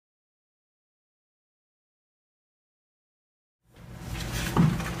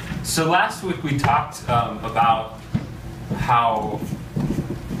So last week we talked about how,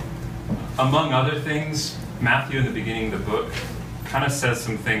 among other things, Matthew in the beginning of the book kind of says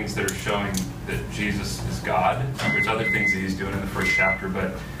some things that are showing that Jesus is God. There's other things that he's doing in the first chapter,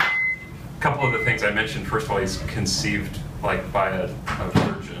 but a couple of the things I mentioned, first of all, he's conceived like by a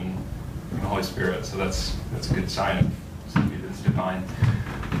virgin from the Holy Spirit, so that's a good sign of somebody that's divine.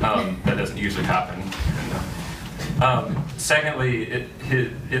 That doesn't usually happen. Secondly,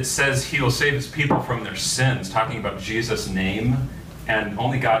 it says he will save his people from their sins, talking about Jesus' name, and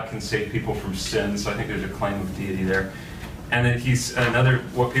only God can save people from sin, so I think there's a claim of deity there. And then he's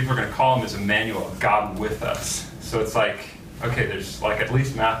what people are going to call him is Emmanuel, God with us. So it's like, okay, there's like at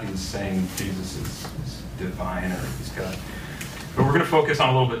least Matthew's saying Jesus is divine or he's God. But we're going to focus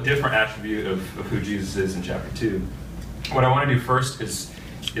on a little bit different attribute of who Jesus is in chapter 2. What I want to do first is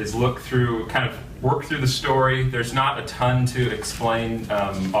look through, kind of work through the story. There's not a ton to explain.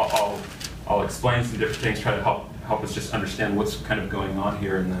 I'll explain some different things, try to help us just understand what's kind of going on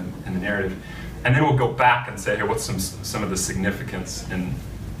here in the narrative. And then we'll go back and say, here, what's some of the significance in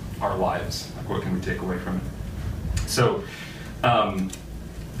our lives? Like, what can we take away from it? So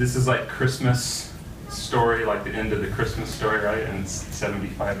this is like Christmas story, like the end of the Christmas story, right? And it's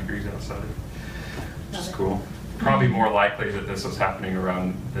 75 degrees outside, which is cool. Probably more likely that this was happening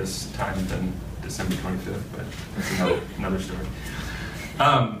around this time than December 25th, but that's another story.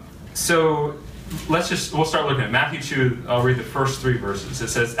 So we'll start looking at Matthew 2. I'll read the first 3 verses. It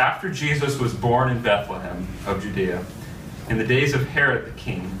says, after Jesus was born in Bethlehem of Judea, in the days of Herod the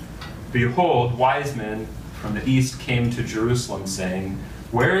king, behold, wise men from the east came to Jerusalem, saying,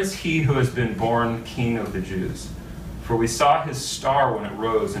 where is he who has been born King of the Jews? For we saw his star when it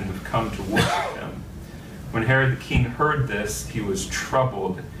rose and have come to worship him. When Herod the king heard this, he was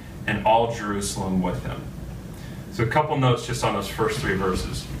troubled, and all Jerusalem with him. So a couple notes just on those first 3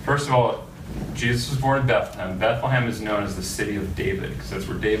 verses. First of all, Jesus was born in Bethlehem. Bethlehem is known as the city of David, because that's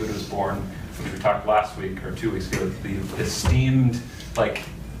where David was born. We talked last week, or 2 weeks ago, the esteemed,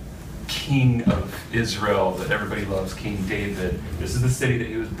 king of Israel that everybody loves, King David. This is the city that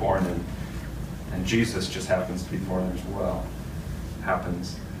he was born in. And Jesus just happens to be born there as well.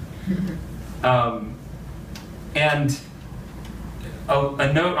 Happens. And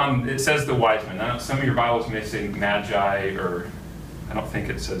a note on, it says the wise men. Now, some of your Bibles may say magi, or I don't think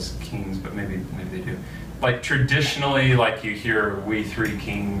it says kings, but maybe they do. Like traditionally, you hear "We Three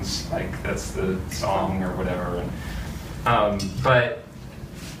Kings," that's the song or whatever. But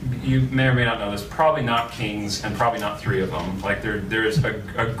you may or may not know this. Probably not kings, and probably not 3 of them. There's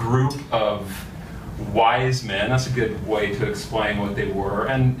a group of wise men. That's a good way to explain what they were.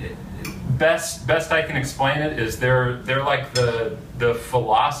 And best I can explain it is they're like the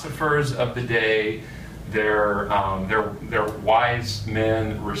philosophers of the day. They're wise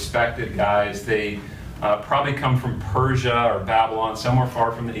men, respected guys. They probably come from Persia or Babylon, somewhere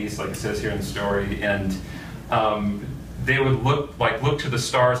far from the east, like it says here in the story. And they would look to the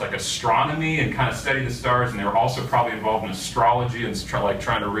stars, like astronomy, and kind of study the stars. And they were also probably involved in astrology and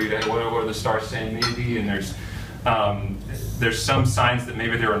trying to read, hey, what are the stars saying maybe? And there's some signs that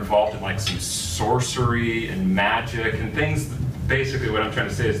maybe they're involved in some sorcery and magic and things. Basically what I'm trying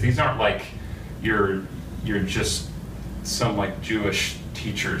to say is these aren't like you're just some Jewish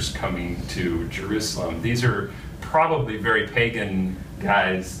teachers coming to Jerusalem. These are probably very pagan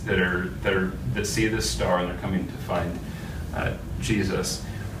guys that see this star and they're coming to find Jesus.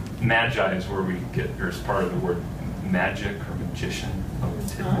 Magi is where we get, or is part of the word magic or magician.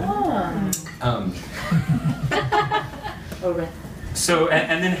 So,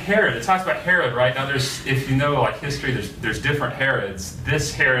 and then Herod, it talks about Herod, right? Now if you know history, there's different Herods.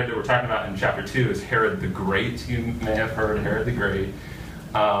 This Herod that we're talking about in chapter 2 is Herod the Great. You may have heard Herod the Great.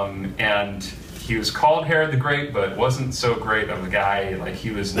 And he was called Herod the Great, but wasn't so great of a guy.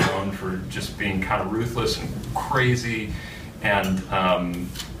 He was known for just being kind of ruthless and crazy. And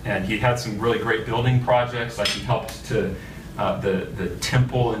he had some really great building projects. He helped to the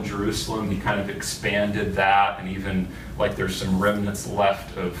temple in Jerusalem. He kind of expanded that, and even there's some remnants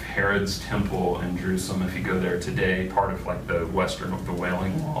left of Herod's temple in Jerusalem. If you go there today, part of the western of the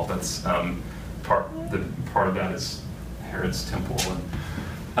Wailing Wall, that's part of that is Herod's temple.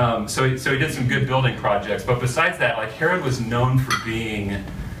 And so he did some good building projects. But besides that, Herod was known for being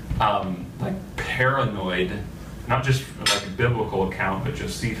paranoid. Not just a biblical account, but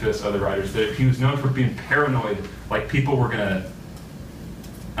Josephus, other writers, that he was known for being paranoid, people were going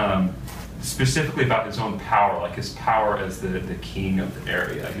to, specifically about his own power, his power as the king of the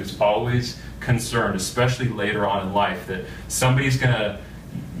area. He was always concerned, especially later on in life, that somebody's going to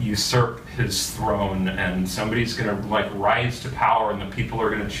usurp his throne, and somebody's going to like rise to power, and the people are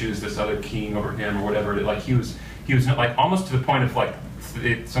going to choose this other king over him or whatever. Like he was like almost to the point of like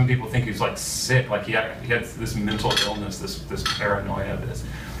some people think he was like sick, like he had this mental illness, this paranoia, this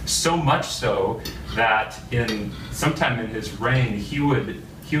so much so that sometime in his reign he would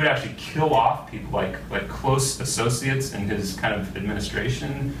actually kill off people like close associates in his kind of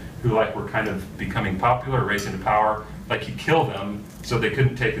administration who like were kind of becoming popular, raising to power. Like he'd kill them so they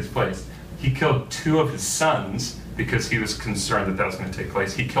couldn't take his place. He killed 2 of his sons because he was concerned that was going to take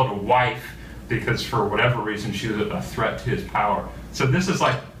place. He killed a wife because for whatever reason she was a threat to his power. So this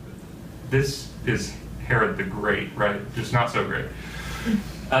is Herod the Great, right? Just not so great.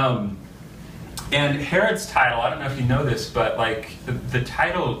 And Herod's title, I don't know if you know this, but like the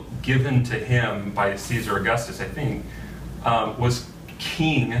title given to him by Caesar Augustus, I think, was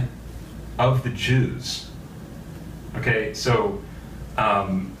King of the Jews. Okay, so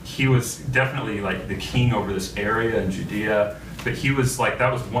he was definitely like the king over this area in Judea, but he was like,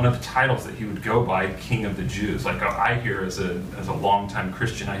 that was one of the titles that he would go by, King of the Jews. Like I hear as a longtime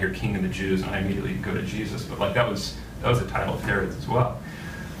Christian, I hear King of the Jews, and I immediately go to Jesus. But like that was a title of Herod's as well.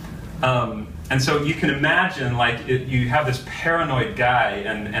 And so you can imagine, like, you have this paranoid guy,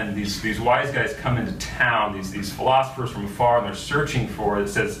 and these wise guys come into town, these philosophers from afar, and they're searching for it. It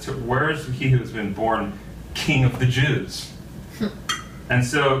says, where is he who has been born King of the Jews? And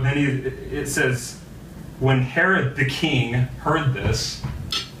so then it says, when Herod the king heard this,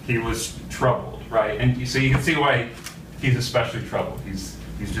 he was troubled, right? And so you can see why he's especially troubled. He's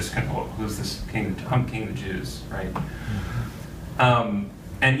just kind of, well, who's this king? I'm King of the Jews, right?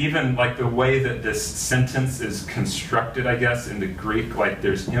 And even like the way that this sentence is constructed, I guess, in the Greek, like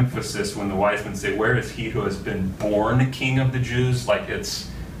there's emphasis when the wise men say, where is he who has been born King of the Jews? Like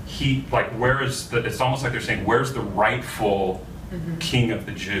it's almost like they're saying, where's the rightful King of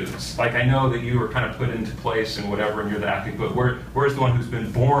the Jews? Like I know that you were kind of put into place and whatever, and you're the acting, but where's the one who's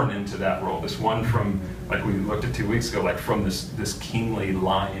been born into that role? This one from, like we looked at 2 weeks ago, like from this kingly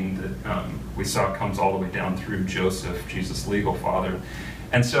line that we saw comes all the way down through Joseph, Jesus' legal father.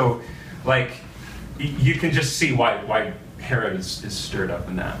 And so, like, you can just see why Herod is stirred up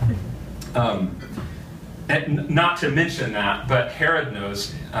in that. And not to mention that, but Herod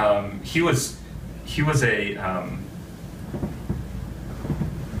knows he was a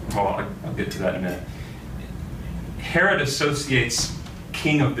well, I'll get to that in a minute. Herod associates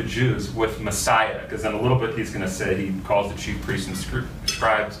King of the Jews with Messiah, because in a little bit he's going to say, he calls the chief priests and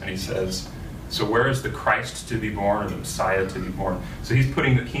scribes, and he says, so where is the Christ to be born, or the Messiah to be born? So he's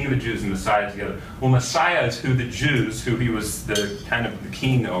putting the King of the Jews and Messiah together. Well, Messiah is who the Jews, who he was the kind of the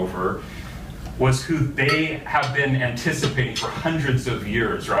king over, was who they have been anticipating for hundreds of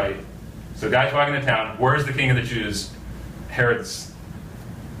years, right? So guys walking into town, where's the King of the Jews? Herod's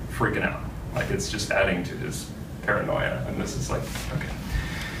freaking out. Like it's just adding to his paranoia. And this is like, okay.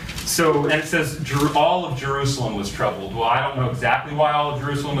 So, and it says, all of Jerusalem was troubled. Well, I don't know exactly why all of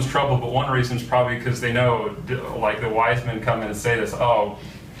Jerusalem was troubled, but one reason is probably because they know, like the wise men come in and say this, oh,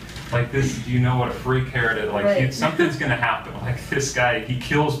 like this, do you know what a freak Herod is? Like right. Something's going to happen. Like this guy, he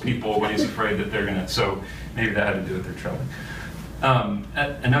kills people when he's afraid that they're going to, so maybe that had to do with their trouble.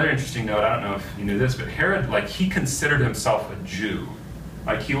 Another interesting note, I don't know if you knew this, but Herod, like he considered himself a Jew.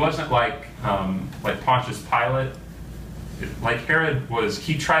 Like he wasn't like Pontius Pilate. Like Herod was,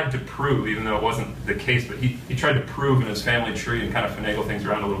 he tried to prove, even though it wasn't the case, but he tried to prove in his family tree and kind of finagle things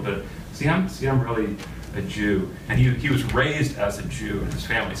around a little bit. See, I'm really a Jew. And he was raised as a Jew in his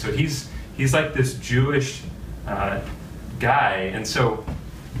family. So he's like this Jewish guy. And so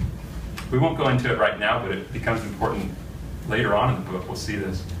we won't go into it right now, but it becomes important later on in the book. We'll see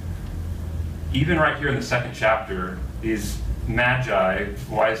this. Even right here in the 2nd chapter, these magi,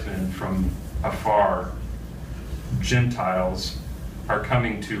 wise men from afar, Gentiles, are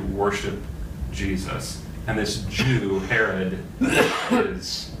coming to worship Jesus. And this Jew, Herod,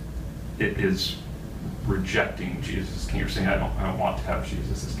 is rejecting Jesus as king. You're saying, I don't want to have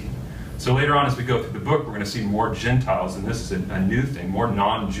Jesus as king. So later on as we go through the book, we're going to see more Gentiles, and this is a new thing, more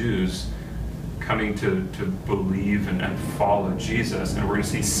non-Jews coming to believe and follow Jesus. And we're going to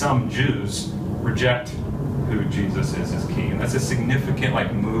see some Jews reject who Jesus is as king. And that's a significant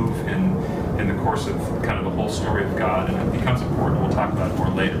move in the course of kind of the whole story of God, and it becomes important. We'll talk about it more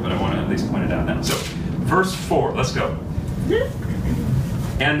later, but I want to at least point it out now. So, verse 4, let's go.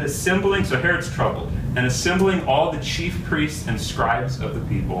 And assembling, so Herod's troubled, and assembling all the chief priests and scribes of the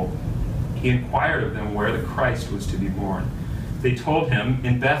people, he inquired of them where the Christ was to be born. They told him,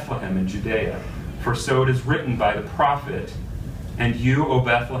 in Bethlehem in Judea, for so it is written by the prophet, And you, O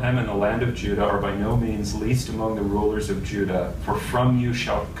Bethlehem, in the land of Judah, are by no means least among the rulers of Judah, for from you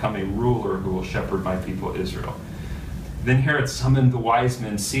shall come a ruler who will shepherd my people Israel. Then Herod summoned the wise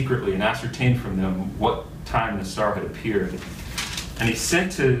men secretly and ascertained from them what time the star had appeared. And he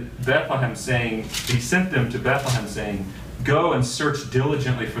sent them to Bethlehem, saying, Go and search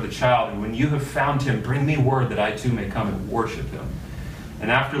diligently for the child, and when you have found him, bring me word that I too may come and worship him. And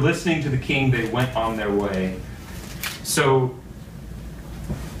after listening to the king, they went on their way. So,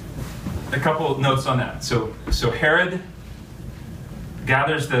 a couple of notes on that. So Herod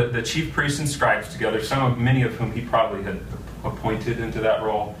gathers the chief priests and scribes together, many of whom he probably had appointed into that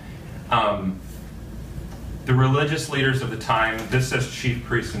role. The religious leaders of the time, this says chief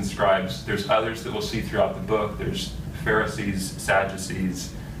priests and scribes. There's others that we'll see throughout the book. There's Pharisees,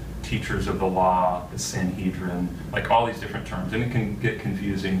 Sadducees, teachers of the law, the Sanhedrin, like all these different terms. And it can get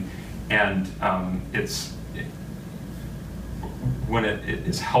confusing. And when it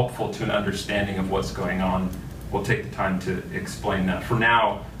is helpful to an understanding of what's going on, we'll take the time to explain that. For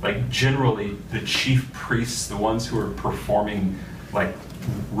now, like generally, the chief priests, the ones who are performing like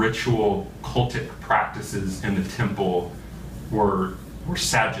ritual cultic practices in the temple, were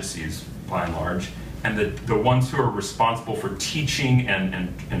Sadducees by and large. And the ones who are responsible for teaching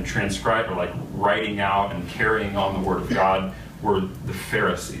and transcribe, or like writing out and carrying on the word of God, were the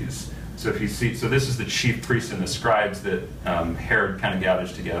Pharisees. So if you see, so this is the chief priests and the scribes that Herod kind of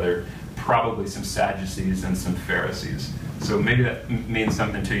gathers together, probably some Sadducees and some Pharisees. So maybe that means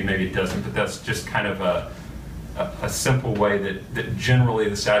something to you, maybe it doesn't, but that's just kind of a simple way that generally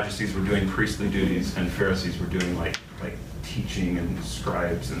the Sadducees were doing priestly duties and Pharisees were doing like teaching and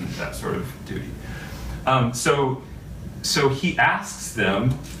scribes and that sort of duty. So he asks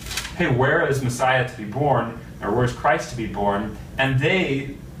them, hey, where is Messiah to be born, or where is Christ to be born? And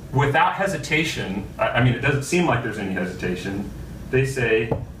they, without hesitation, I mean, it doesn't seem like there's any hesitation, they say,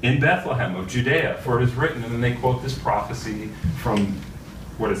 in Bethlehem of Judea, for it is written, and then they quote this prophecy from,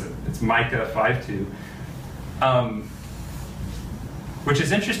 what is it? It's Micah 5:2. Which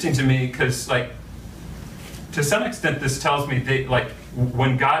is interesting to me because, like, to some extent, this tells me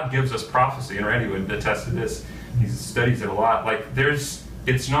when God gives us prophecy, and Randy would attest to this, he studies it a lot. Like,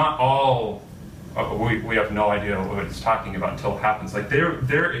 it's not all we have no idea what it's talking about until it happens. Like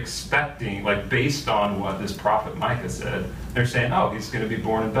they're expecting, like based on what this prophet Micah said, they're saying, oh, he's going to be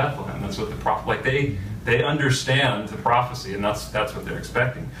born in Bethlehem. That's what the prophet, like they understand the prophecy, and that's what they're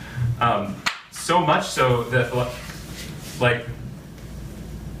expecting. So much so that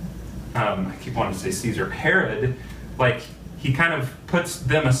I keep wanting to say Caesar, Herod, like he kind of puts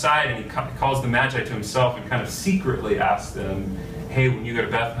them aside and he calls the Magi to himself and kind of secretly asks them, hey, when you go to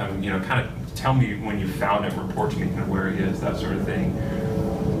Bethlehem, kind of tell me when you found him, report to me kind of where he is, that sort of thing.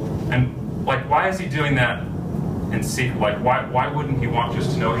 And like, why is he doing that in secret? Like, why wouldn't he want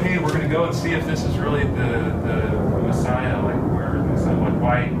just to know, hey, we're going to go and see if this is really the Messiah, like where is the Messiah? Like,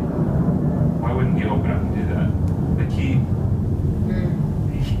 why wouldn't he open up and do that? Like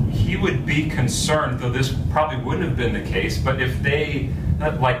he would be concerned, though this probably wouldn't have been the case, but if they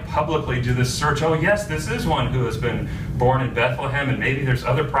like publicly do this search, oh yes, this is one who has been born in Bethlehem, and maybe there's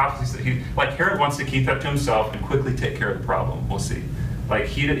other prophecies that Herod wants to keep that to himself and quickly take care of the problem. We'll see. Like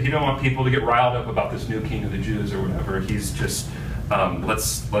he don't want people to get riled up about this new king of the Jews or whatever. He's just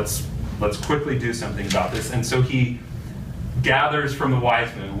let's quickly do something about this. And so he gathers from the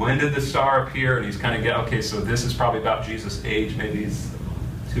wise men. When did the star appear? And he's kind of okay, so this is probably about Jesus' age. Maybe he's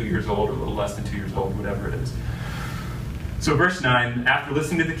 2 years old or a little less than 2 years old, whatever it is. So verse 9, after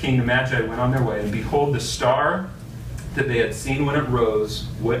listening to the king, the Magi went on their way, and behold, the star that they had seen when it rose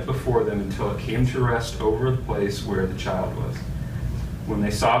went before them until it came to rest over the place where the child was. When they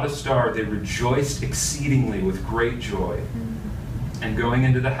saw the star, they rejoiced exceedingly with great joy. And going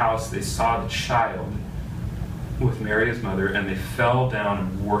into the house, they saw the child with Mary his mother, and they fell down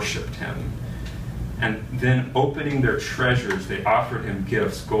and worshipped him. And then opening their treasures, they offered him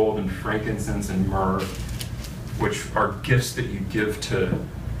gifts, gold and frankincense and myrrh, which are gifts that you give to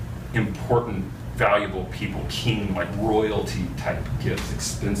important, valuable people, king, like royalty type gifts,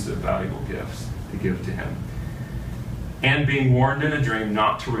 expensive, valuable gifts they give to him. And being warned in a dream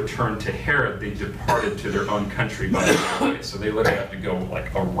not to return to Herod, they departed to their own country by another way. So they literally have to go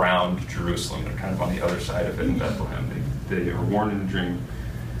like around Jerusalem. They're kind of on the other side of it in Bethlehem. They are warned in a dream.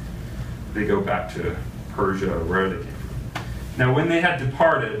 They go back to Persia or wherever they came from. Now when they had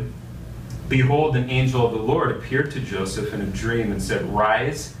departed, behold, an angel of the Lord appeared to Joseph in a dream and said,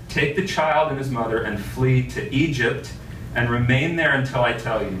 rise, take the child and his mother and flee to Egypt and remain there until I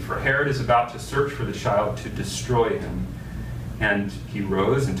tell you, for Herod is about to search for the child to destroy him. And he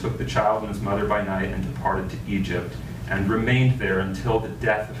rose and took the child and his mother by night and departed to Egypt, and remained there until the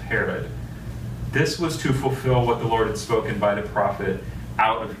death of Herod. This was to fulfill what the Lord had spoken by the prophet,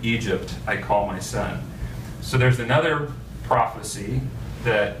 "Out of Egypt I call my son." So there's another prophecy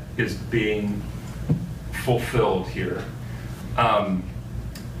that is being fulfilled here.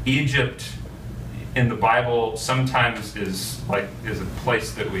 Egypt in the Bible sometimes is a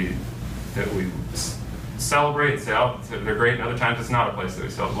place that we celebrate and say, oh, they're great, and other times it's not a place that we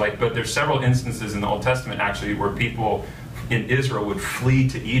celebrate. But there's several instances in the Old Testament actually where people in Israel would flee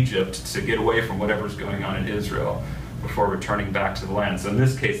to Egypt to get away from whatever's going on in Israel before returning back to the land. So in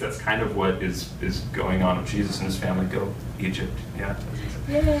this case, that's kind of what is going on with Jesus and his family go Egypt. Yeah.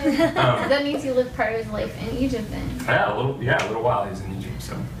 Yay. That means you lived part of his life in Egypt then. Yeah, a little while he's in Egypt.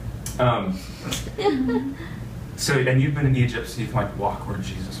 So, and you've been in Egypt, so you can walk where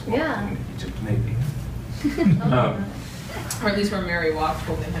Jesus walked in Egypt, maybe. Or at least where Mary walked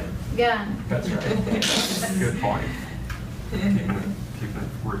holding him. Yeah. That's right. Good point. Keeping it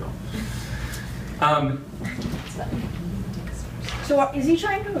real. So are they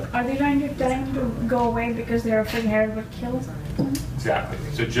trying to tell him to go away because they're afraid Herod would kill him? Exactly.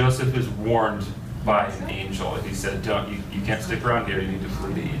 So Joseph is warned by an angel. He said, you can't stick around here, you need to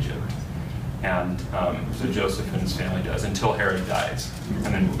flee to Egypt. And so Joseph and his family does, until Herod dies.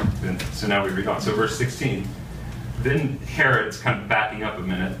 And then so now we read on. So verse 16. Then Herod's kind of backing up a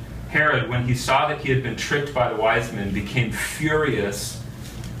minute. Herod, when he saw that he had been tricked by the wise men, became furious,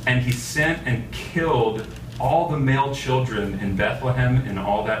 and he sent and killed all the male children in Bethlehem and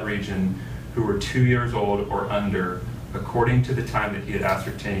all that region who were 2 years old or under, according to the time that he had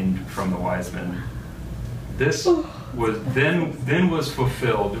ascertained from the wise men. This was then was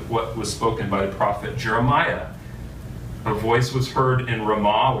fulfilled what was spoken by the prophet Jeremiah. A voice was heard in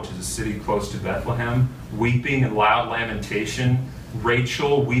Ramah, which is a city close to Bethlehem, weeping and loud lamentation.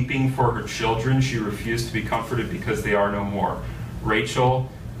 Rachel weeping for her children. She refused to be comforted because they are no more. Rachel,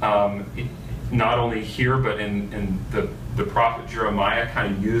 not only here, but in the prophet Jeremiah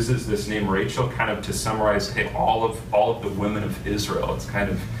kind of uses this name Rachel kind of to summarize, hey, all of the women of Israel. It's kind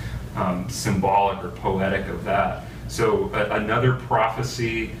of symbolic or poetic of that. So another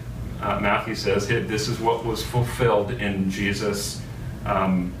prophecy, Matthew says, hey, this is what was fulfilled in Jesus,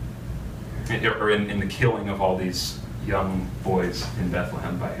 or in the killing of all these young boys in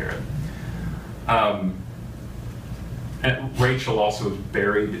Bethlehem by Herod. And Rachel also was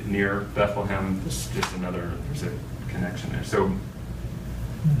buried near Bethlehem. There's a connection there. So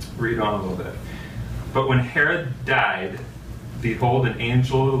read on a little bit. But when Herod died, behold, an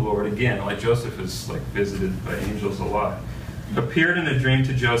angel of the Lord, again, like Joseph is visited by angels a lot, appeared in a dream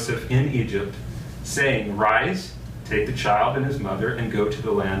to Joseph in Egypt, saying, "Rise, take the child and his mother, and go to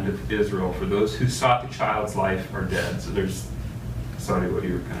the land of Israel, for those who sought the child's life are dead." So sorry, what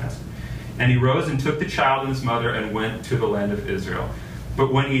you were going to ask. And he rose and took the child and his mother and went to the land of Israel.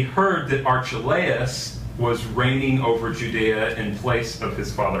 But when he heard that Archelaus was reigning over Judea in place of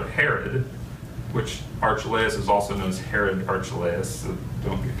his father Herod, which Archelaus is also known as Herod Archelaus, so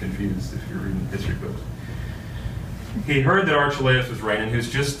don't get confused if you're reading history books. He heard that Archelaus was reigning, who's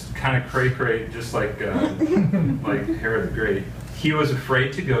just kind of cray-cray, just like Herod the Great. He was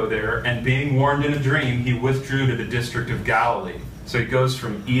afraid to go there, and being warned in a dream, he withdrew to the district of Galilee. So he goes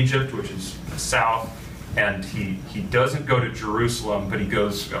from Egypt, which is south, and he doesn't go to Jerusalem, but he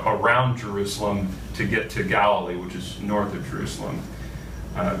goes around Jerusalem to get to Galilee, which is north of Jerusalem,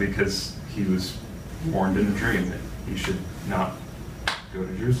 because he was warned in a dream that he should not go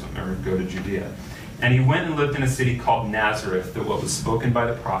to Jerusalem or go to Judea. And he went and lived in a city called Nazareth, that what was spoken by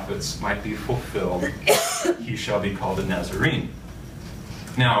the prophets might be fulfilled. He shall be called a Nazarene.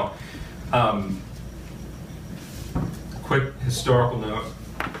 Now, quick historical note,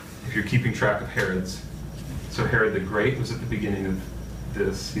 if you're keeping track of Herod's. So Herod the Great was at the beginning of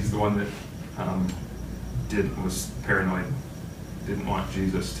this. He's the one that was paranoid, didn't want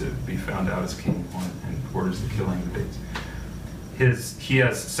Jesus to be found out as king, and orders the killing of the babies. He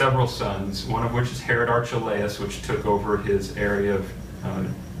has several sons, one of which is Herod Archelaus, which took over his area of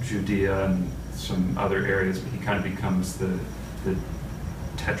Judea and some other areas, but he kind of becomes the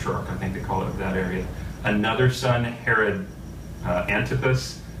tetrarch, I think they call it, of that area. Another son, Herod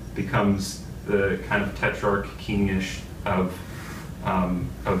Antipas, becomes the kind of tetrarch, kingish of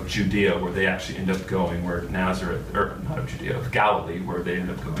Judea, where they actually end up going, where Nazareth, or not of Judea, of Galilee, where they end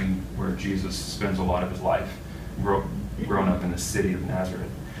up going, where Jesus spends a lot of his life, grown up in the city of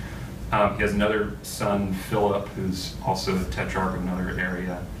Nazareth. He has another son, Philip, who's also the tetrarch of another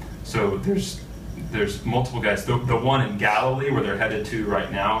area. So there's multiple guys. The one in Galilee, where they're headed to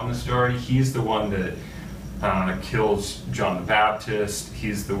right now in the story, he's the one that kills John the Baptist.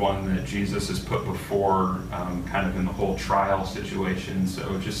 He's the one that Jesus is put before, kind of in the whole trial situation.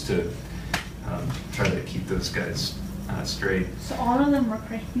 So just to try to keep those guys straight. So all of them were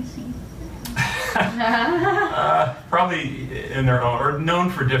crazy. Probably in their own, or known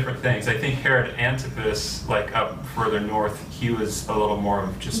for different things. I think Herod Antipas, like up further north, he was a little more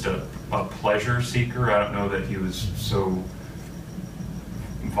of just a pleasure seeker. I don't know that he was so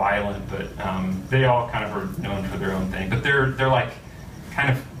violent, but they all kind of are known for their own thing. But they're like kind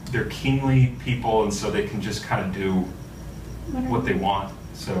of, they're kingly people, and so they can just kind of do what they want.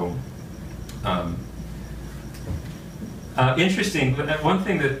 So interesting. One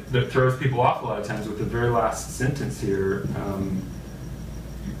thing that throws people off a lot of times with the very last sentence here,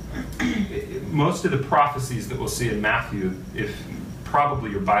 most of the prophecies that we'll see in Matthew, if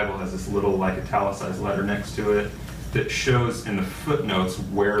probably your Bible has this little like italicized letter next to it that shows in the footnotes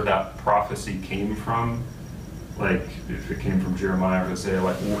where that prophecy came from, like if it came from Jeremiah or Hosea,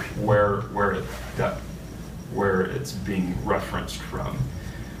 like where it's being referenced from.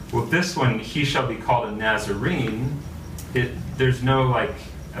 Well, this one, he shall be called a Nazarene. There's no, like,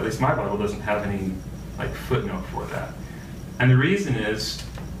 at least my Bible doesn't have any like footnote for that. And the reason is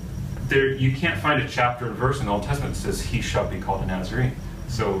you can't find a chapter and verse in the Old Testament that says he shall be called a Nazarene.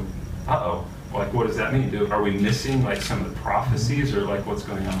 So, like what does that mean? Are we missing like some of the prophecies, or like what's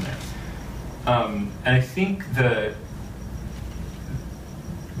going on there? And I think the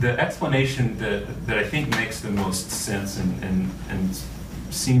explanation that I think makes the most sense and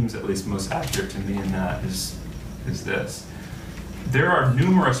seems at least most accurate to me in that is this. There are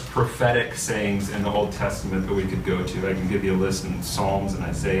numerous prophetic sayings in the Old Testament that we could go to. I can give you a list in Psalms and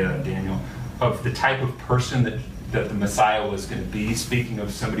Isaiah and Daniel of the type of person that the Messiah was going to be, speaking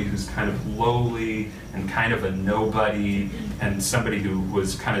of somebody who's kind of lowly and kind of a nobody, and somebody who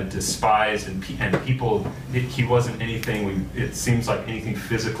was kind of despised, and people, he wasn't anything, it seems like anything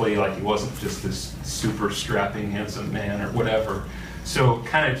physically, like he wasn't just this super strapping, handsome man or whatever. So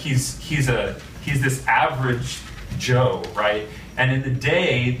kind of he's this average Joe, right? And in the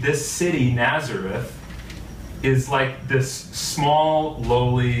day, this city, Nazareth, is like this small,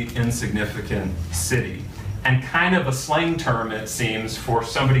 lowly, insignificant city. And kind of a slang term, it seems, for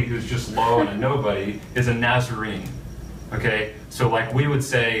somebody who's just low and a nobody is a Nazarene. Okay? So like we would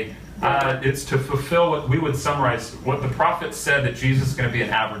say, it's to fulfill what we would summarize what the prophets said, that Jesus is going to be an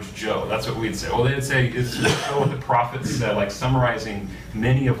average Joe. That's what we'd say. Well, they'd say it's to fulfill what the prophets said, like summarizing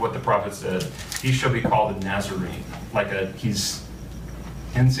many of what the prophets said. He shall be called a Nazarene. He's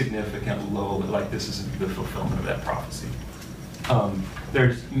insignificant, low, like this is the fulfillment of that prophecy.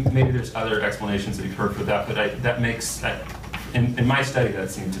 There's other explanations that you've heard for that, but that makes, in my study,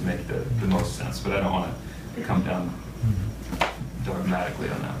 that seemed to make the most sense, but I don't want to come down dogmatically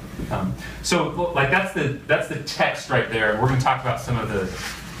on that. So like that's the text right there, and we're going to talk about some of the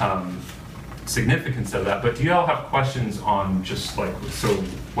significance of that, but do you all have questions on just like, so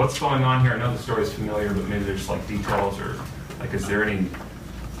what's going on here? I know the story is familiar, but maybe there's like details, or like is there any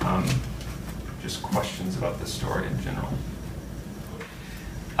just questions about this story in general?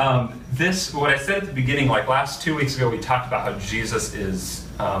 What I said at the beginning, like last 2 weeks ago, we talked about how Jesus is,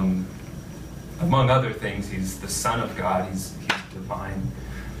 among other things, he's the Son of God, he's divine.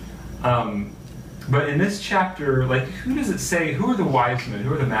 But in this chapter, like, who does it say, who are the wise men,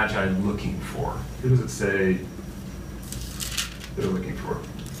 who are the Magi looking for? Who does it say they're looking for?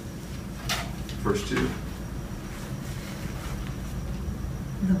 Verse 2.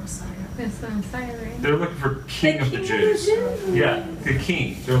 The Messiah. It's the Messiah, right? They're looking for King of the Jews. Yeah, the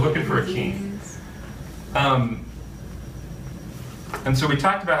king. They're looking for a king. And so we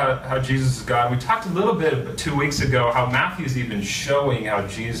talked about how Jesus is God. We talked a little bit 2 weeks ago how Matthew's even showing how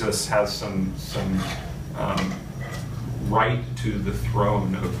Jesus has some right to the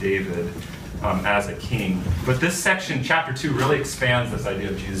throne of David as a king. But this section, chapter 2, really expands this idea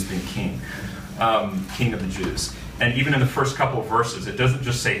of Jesus being king, king of the Jews. And even in the first couple of verses, it doesn't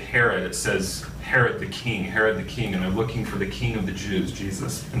just say Herod, it says Herod the king, and they're looking for the king of the Jews,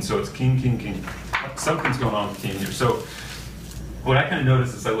 Jesus. And so it's king, king, king. Something's going on with king here. So what I kind of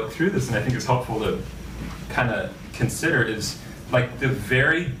noticed as I look through this, and I think it's helpful to kind of consider, is like the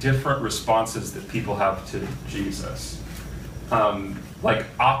very different responses that people have to Jesus. Like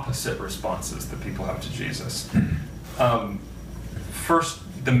opposite responses that people have to Jesus. First,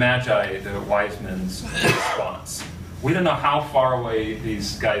 the Magi, the wise men's response. We don't know how far away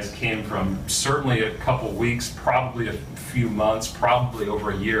these guys came from. Certainly a couple weeks, probably a few months, probably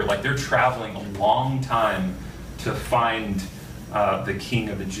over a year. Like they're traveling a long time to find the King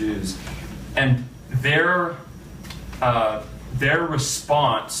of the Jews. And their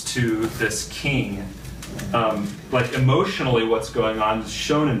response to this king like emotionally what's going on is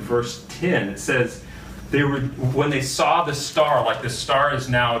shown in verse 10. It says, when they saw the star, like the star is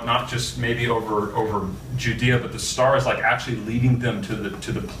now not just maybe over Judea, but the star is like actually leading them to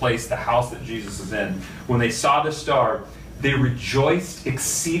the place, the house that Jesus is in. When they saw the star, they rejoiced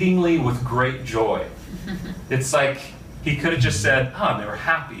exceedingly with great joy. It's like he could have just said, "Oh," and they were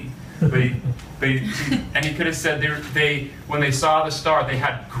happy, and he could have said when they saw the star, they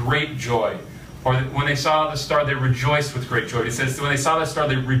had great joy. Or when they saw the star, they rejoiced with great joy. It says when they saw the star,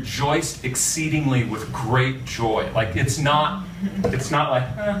 they rejoiced exceedingly with great joy. Like it's not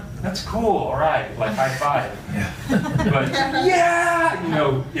like that's cool, all right, like high five. Yeah. But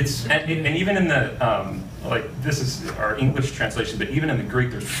yeah, it's and even in the like this is our English translation, but even in the Greek,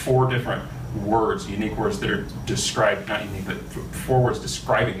 there's 4 different words, unique words that are described, not unique, but 4 words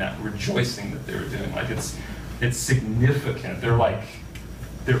describing that rejoicing that they were doing. Like it's significant.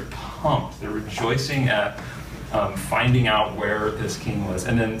 They're pumped. They're rejoicing at finding out where this king was.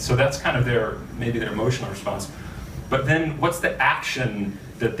 And then, so that's kind of maybe their emotional response. But then what's the action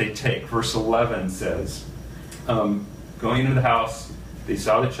that they take? Verse 11 says, going into the house, they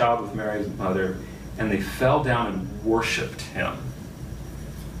saw the child with Mary, his mother, and they fell down and worshipped him.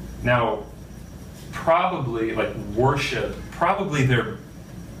 Now, probably, like worship, probably they're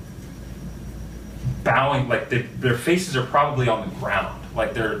bowing, like their faces are probably on the ground.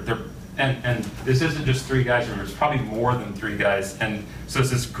 Like and this isn't just 3 guys, remember, it's probably more than 3 guys. And so it's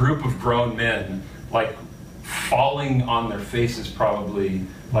this group of grown men, like falling on their faces probably,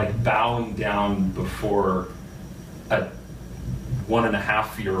 like bowing down before a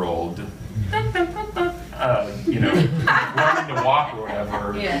 1.5-year-old, learning to walk or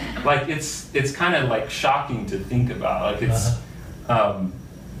whatever. Yeah. Like it's kind of like shocking to think about. Like it's, and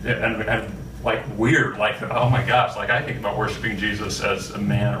like weird, like, oh my gosh, like I think about worshiping Jesus as a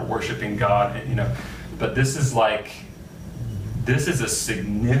man or worshiping God, but this is a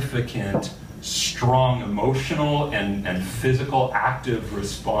significant, strong emotional and physical active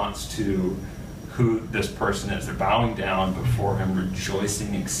response to who this person is. They're bowing down before him,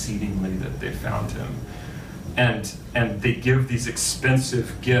 rejoicing exceedingly that they found him. And they give these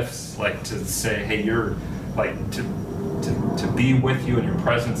expensive gifts, like to say, hey, you're like, to be with you in your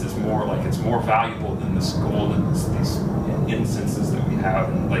presence is more like, it's more valuable than this gold and these incenses that we have.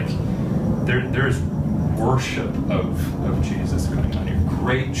 And like there's worship of Jesus going on here,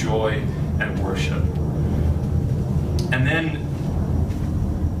 great joy and worship. And then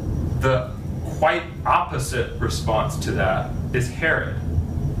the quite opposite response to that is Herod.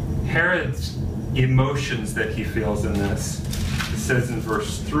 Herod's emotions that he feels in this, it says in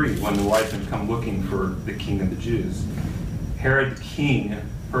verse 3, when the wise men come looking for the king of the Jews. Herod the king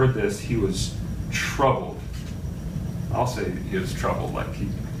heard this, he was troubled. I'll say he was troubled, like he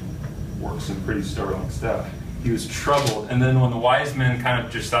worked some pretty startling stuff. He was troubled, and then when the wise men kind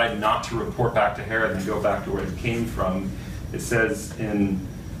of decided not to report back to Herod and go back to where they came from, it says in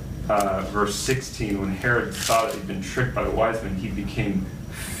verse 16, when Herod saw that he'd been tricked by the wise men, he became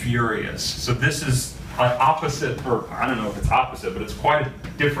furious. So this is an opposite, or I don't know if it's opposite, but it's quite a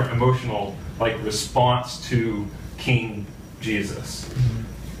different emotional response to King Jesus.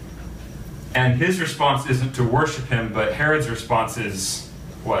 And his response isn't to worship him, but Herod's response is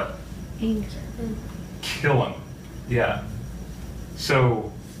what? Anger. Kill him. Yeah.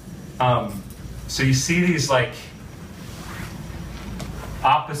 So, so you see these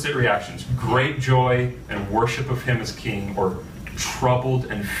opposite reactions: great joy and worship of him as king, or troubled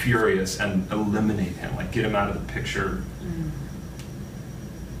and furious and eliminate him, get him out of the picture.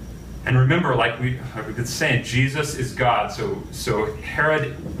 And remember, we've been saying, Jesus is God. So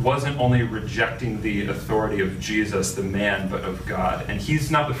Herod wasn't only rejecting the authority of Jesus, the man, but of God. And he's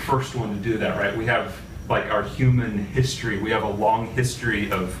not the first one to do that, right? We have our human history. We have a long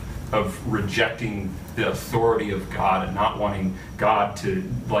history of rejecting the authority of God and not wanting God to,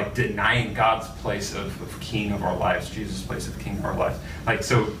 denying God's place of king of our lives, Jesus' place of king of our lives.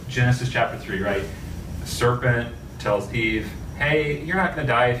 So Genesis chapter 3, right? The serpent tells Eve, hey, you're not going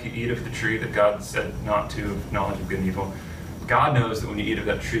to die if you eat of the tree that God said not to, of knowledge of good and evil. God knows that when you eat of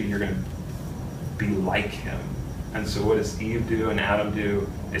that tree, you're going to be like him. And so what does Eve do and Adam do?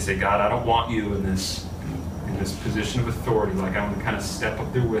 They say, God, I don't want you in this position of authority. I want to kind of step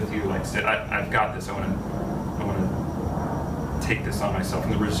up there with you. Say, I've got this. I want to take this on myself.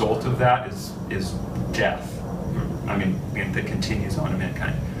 And the result of that is death. I mean, that continues on in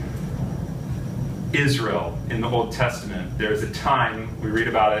mankind. Israel in the Old Testament, there's a time, we read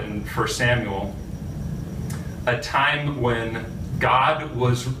about it in 1 Samuel, a time when God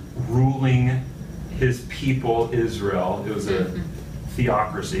was ruling his people Israel. It was a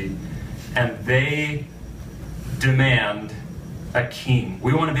theocracy, and they demand a king.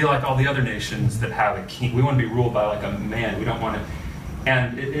 We want to be like all the other nations that have a king. We want to be ruled by like a man. We don't want to.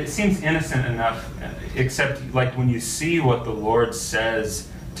 And it seems innocent enough, except like when you see what the Lord says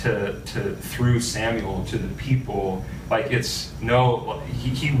through Samuel to the people, like it's no,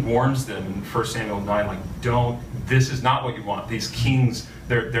 he warns them in 1 Samuel 9, like this is not what you want. These kings,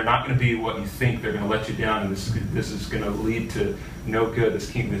 they're not going to be what you think. They're going to let you down, and this is going to lead to no good.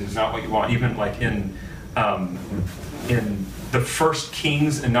 This is not what you want. Even like in the first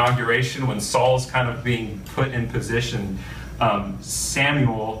king's inauguration, when Saul's kind of being put in position,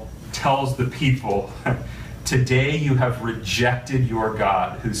 Samuel tells the people, today you have rejected your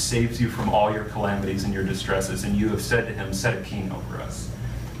God who saves you from all your calamities and your distresses, and you have said to him, set a king over us.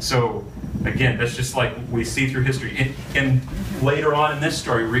 So again, that's just like we see through history. And later on in this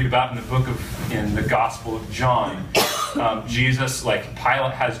story, we read about in the Gospel of John, Jesus, like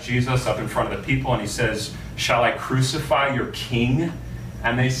Pilate has Jesus up in front of the people and he says, shall I crucify your king?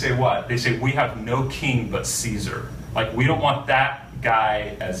 And they say what? They say, we have no king but Caesar. Like, we don't want that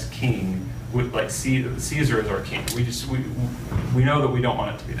guy as king. Like, Caesar is our king. We know that we don't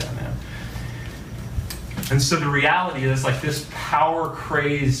want it to be that man. And so the reality is, like, this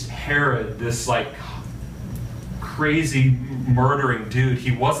power-crazed Herod, this, like, crazy murdering dude,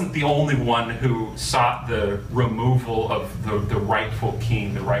 he wasn't the only one who sought the removal of the rightful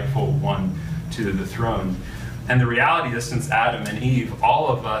king, the rightful one to the throne. And the reality is, since Adam and Eve, all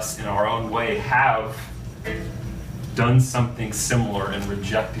of us in our own way have done something similar in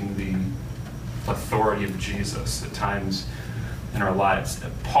rejecting the authority of Jesus at times in our lives.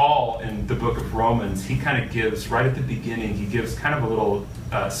 Paul, in the book of Romans, he kind of gives, right at the beginning, he gives kind of a little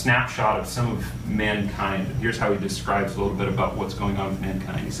snapshot of some of mankind. And here's how he describes a little bit about what's going on with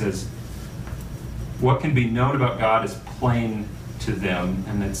mankind. He says, what can be known about God is plain to them,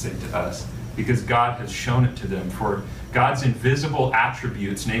 and then say to us, because God has shown it to them. For God's invisible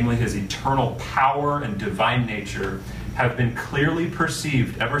attributes, namely his eternal power and divine nature, have been clearly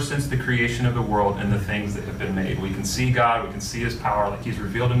perceived ever since the creation of the world and the things that have been made. We can see God, we can see his power, like he's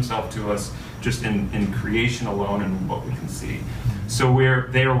revealed himself to us just in creation alone and what we can see. So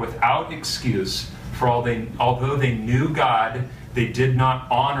they are without excuse, for although they knew God, they did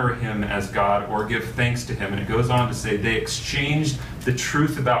not honor him as God or give thanks to him. And it goes on to say they exchanged the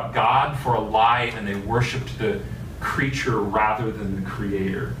truth about God for a lie, and they worshipped the creature rather than the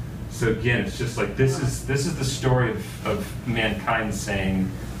creator. So again, it's just like this is the story of mankind saying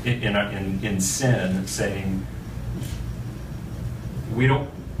in sin, saying we don't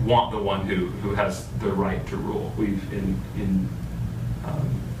want the one who has the right to rule. We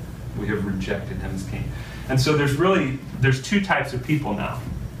have rejected him as king. And so there's two types of people now.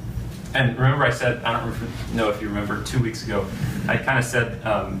 And remember I said, I don't know if you remember 2 weeks ago, I kind of said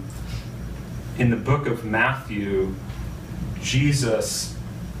in the book of Matthew, Jesus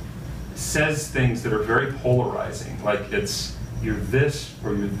says things that are very polarizing, like it's you're this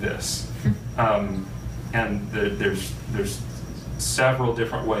or you're this. And there's several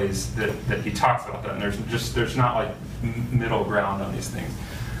different ways that he talks about that, and there's not like middle ground on these things.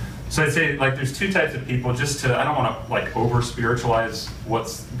 So I'd say, like, there's two types of people, I don't want to, like, over-spiritualize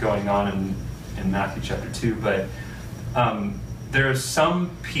what's going on in Matthew chapter 2, but there are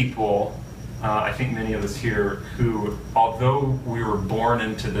some people, I think many of us here, who, although we were born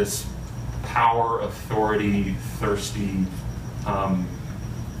into this power, authority, thirsty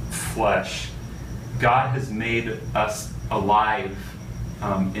flesh, God has made us alive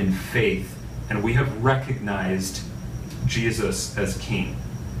in faith, and we have recognized Jesus as King.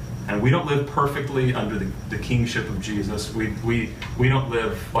 And we don't live perfectly under the kingship of Jesus. We don't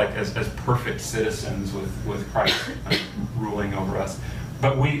live like as perfect citizens with Christ ruling over us.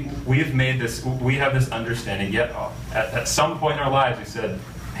 But we have made this. We have this understanding. Yet at some point in our lives, we said,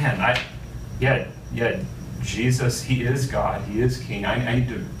 "Man, Jesus, he is God. He is King. I need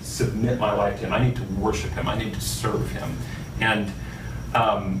to submit my life to him. I need to worship him. I need to serve him." And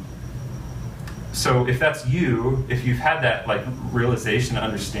so if that's you, if you've had that like realization,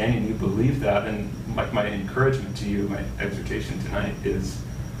 understanding, you believe that, then like my encouragement to you, my exhortation tonight is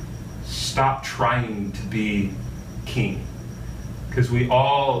stop trying to be king. Because we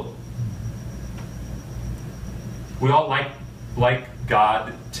all like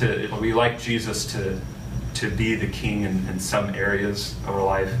God we like Jesus to be the king in some areas of our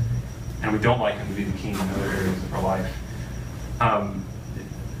life, and we don't like him to be the king in other areas of our life.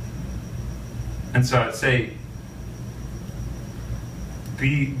 And so I'd say,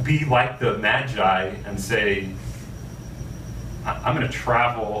 be like the Magi and say, I'm going to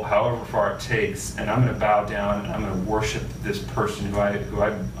travel however far it takes, and I'm going to bow down and I'm going to worship this person who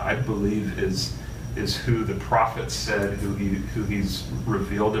I believe is is who the prophet said, who he's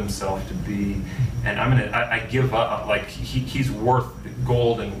revealed himself to be. And I give up. Like, he's worth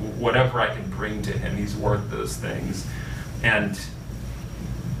gold and whatever I can bring to him. He's worth those things. And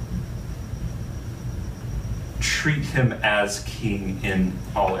treat him as king in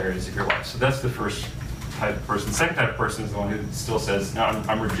all areas of your life. So that's the first type of person. The second type of person is the one who still says, no,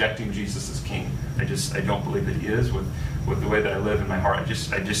 I'm rejecting Jesus as king. I don't believe that he is with the way that I live in my heart. I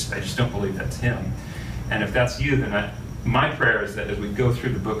just don't believe that's him. And if that's you, then my prayer is that as we go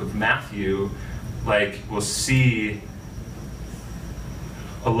through the book of Matthew, like, we'll see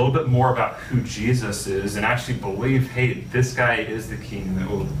a little bit more about who Jesus is and actually believe, hey, this guy is the king, and that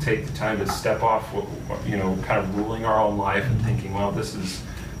we'll take the time to step off, kind of ruling our own life and thinking, well, this is,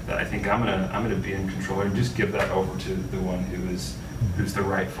 I think I'm gonna be in control, and just give that over to the one who's the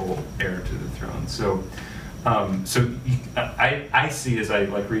rightful heir to the throne. So, I see, as I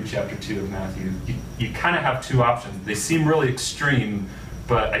read chapter 2 of Matthew, you kind of have two options. They seem really extreme,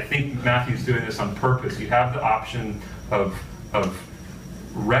 but I think Matthew's doing this on purpose. You have the option of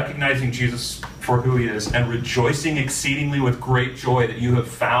recognizing Jesus for who he is and rejoicing exceedingly with great joy that you have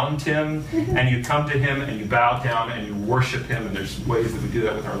found him, and you come to him and you bow down and you worship him. And there's ways that we do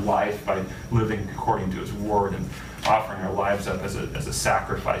that with our life by living according to his word and offering our lives up as a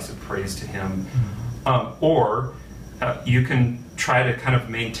sacrifice of praise to him. Or you can try to kind of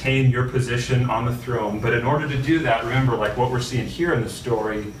maintain your position on the throne. But in order to do that, remember, like what we're seeing here in the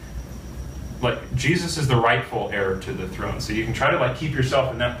story, like, Jesus is the rightful heir to the throne. So you can try to keep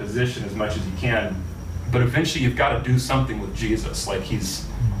yourself in that position as much as you can, but eventually you've got to do something with Jesus. Like, he's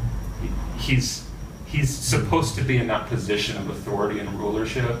supposed to be in that position of authority and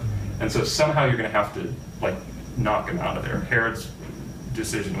rulership, and so somehow you're going to have to knock him out of there. Herod's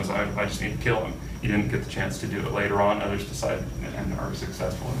decision was, I just need to kill him. He didn't get the chance to do it later on. Others decided and are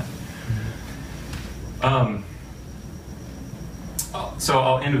successful in that. So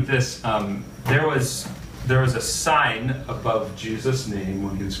I'll end with this. There was a sign above Jesus' name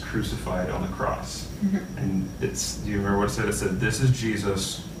when he was crucified on the cross. And do you remember what it said? It said, "This is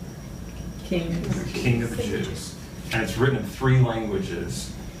Jesus, King of the Jews." And it's written in 3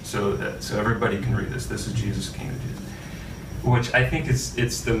 languages so everybody can read this. This is Jesus, King of the Jews. Which I think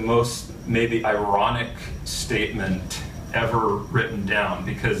it's the most maybe ironic statement ever written down,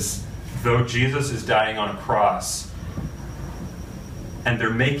 because though Jesus is dying on a cross, and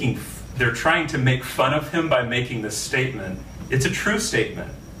they're trying to make fun of him by making this statement, it's a true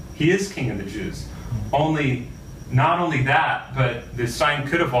statement. He is King of the Jews. Not only that, but the sign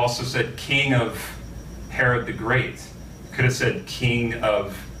could have also said King of Herod the Great. It could have said King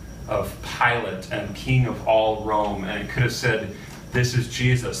of Pilate and King of all Rome, and it could have said, this is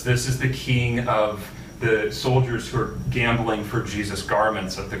Jesus. This is the King of the soldiers who are gambling for Jesus'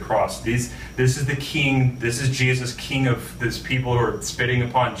 garments at the cross. This is the King. This is Jesus, King of these people who are spitting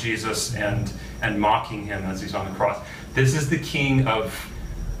upon Jesus and mocking him as he's on the cross. This is the King of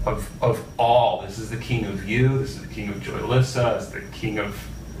all. This is the King of you. This is the King of Joylissa. It's the King of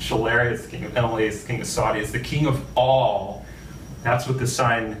Shalaria. It's the King of Emily. It's the King of Saudi. It's the King of all. That's what the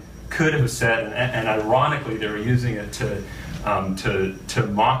sign could have said, and ironically, they were using it to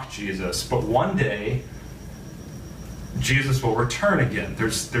mock Jesus. But one day, Jesus will return again.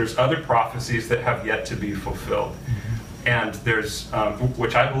 There's other prophecies that have yet to be fulfilled, and there's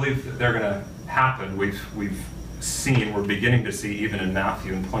which I believe that they're going to happen. We're beginning to see even in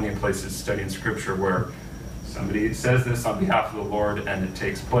Matthew and plenty of places studying Scripture where somebody says this on behalf of the Lord and it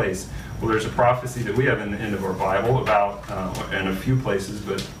takes place. Well, there's a prophecy that we have in the end of our Bible about in a few places,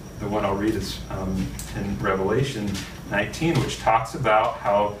 but the one I'll read is in Revelation 19, which talks about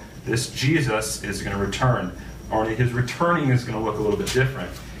how this Jesus is going to return. Only his returning is going to look a little bit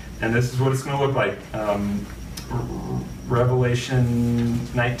different. And this is what it's going to look like. Revelation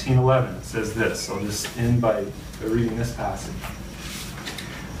 19:11, it says this. I'll just end by reading this passage.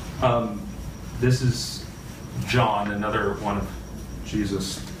 This is John, another one of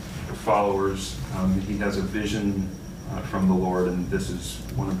Jesus' followers. He has a vision from the Lord, and this is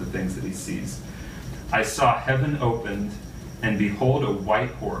one of the things that he sees. I saw heaven opened, and behold, a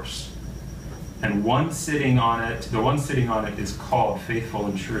white horse, and the one sitting on it is called Faithful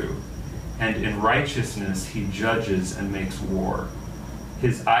and True, and in righteousness he judges and makes war.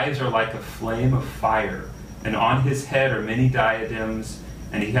 His eyes are like a flame of fire, and on his head are many diadems,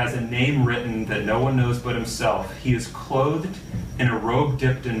 and he has a name written that no one knows but himself. He is clothed in a robe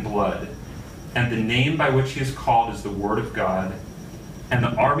dipped in blood, and the name by which he is called is the Word of God. And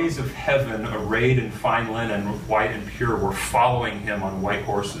the armies of heaven, arrayed in fine linen, white and pure, were following him on white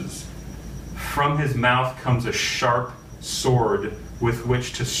horses. From his mouth comes a sharp sword with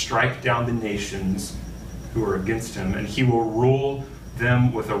which to strike down the nations who are against him, and he will rule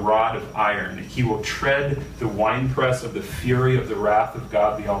them with a rod of iron. He will tread the winepress of the fury of the wrath of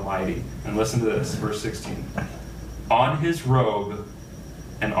God the Almighty. And listen to this, verse 16. On his robe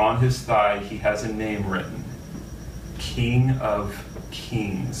and on his thigh he has a name written, King of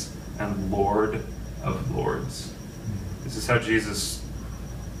Kings and Lord of Lords. This is how Jesus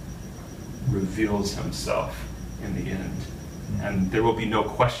reveals himself in the end. And there will be no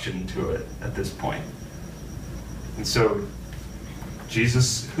question to it at this point. And so,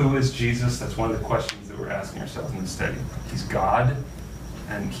 Jesus, who is Jesus? That's one of the questions that we're asking ourselves in this study. He's God,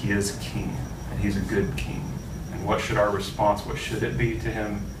 and he is King, and he's a good King. And what should our response, what should it be to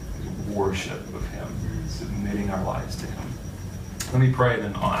him? Worship of him, submitting our lives to him. Let me pray, and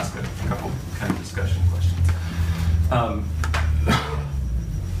then I'll ask a couple kind of discussion questions.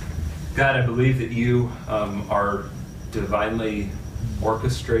 God, I believe that you are divinely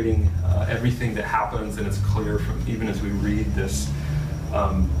orchestrating everything that happens, and it's clear from even as we read this,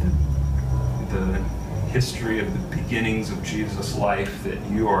 the history of the beginnings of Jesus' life, that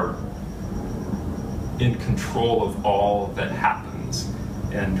you are in control of all that happens.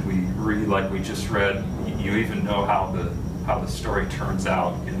 And we read, like we just read, you even know how the story turns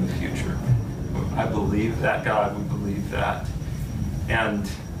out in the future. I believe that, God. We believe that. And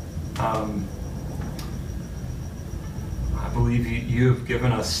I believe you have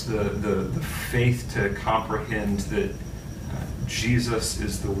given us the faith to comprehend that Jesus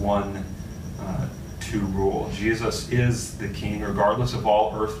is the one to rule. Jesus is the King, regardless of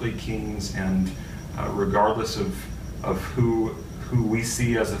all earthly kings, and regardless of who we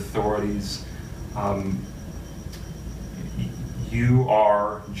see as authorities.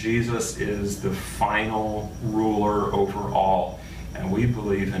 Jesus is the final ruler over all. And we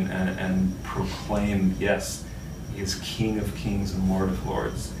believe and proclaim, yes, he is King of Kings and Lord of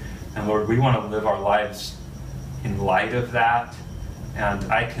Lords. And Lord, we want to live our lives in light of that. And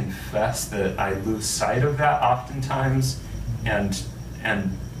I confess that I lose sight of that oftentimes and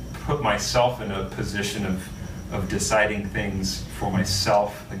put myself in a position of deciding things for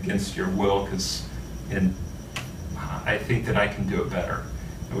myself against your will, because I think that I can do it better,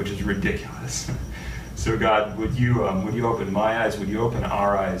 which is ridiculous. So God, would you open my eyes, would you open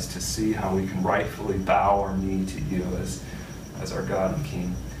our eyes to see how we can rightfully bow our knee to you as our God and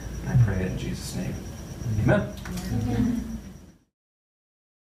King? And I pray it in Jesus' name. Amen. Amen.